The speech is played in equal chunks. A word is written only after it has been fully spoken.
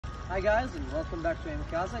Hi guys, and welcome back to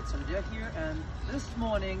IamCasa. It's Andrea here, and this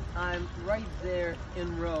morning I'm right there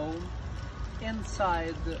in Rome,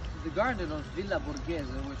 inside the garden of Villa Borghese,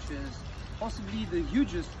 which is possibly the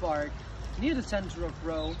hugest park near the center of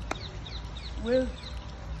Rome, with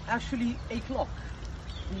actually a clock,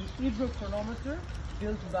 the hydrochronometer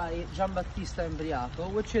built by Giambattista Embriaco,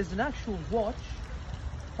 which is an actual watch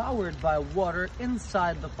powered by water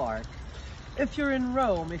inside the park. If you're in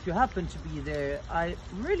Rome, if you happen to be there, I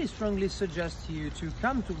really strongly suggest you to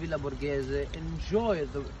come to Villa Borghese, enjoy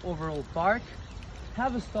the overall park,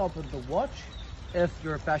 have a stop at the watch if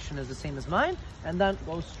your passion is the same as mine, and then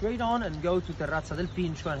go straight on and go to Terrazza del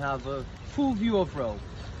Pincio and have a full view of Rome.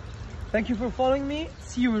 Thank you for following me,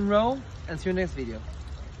 see you in Rome, and see you in the next video.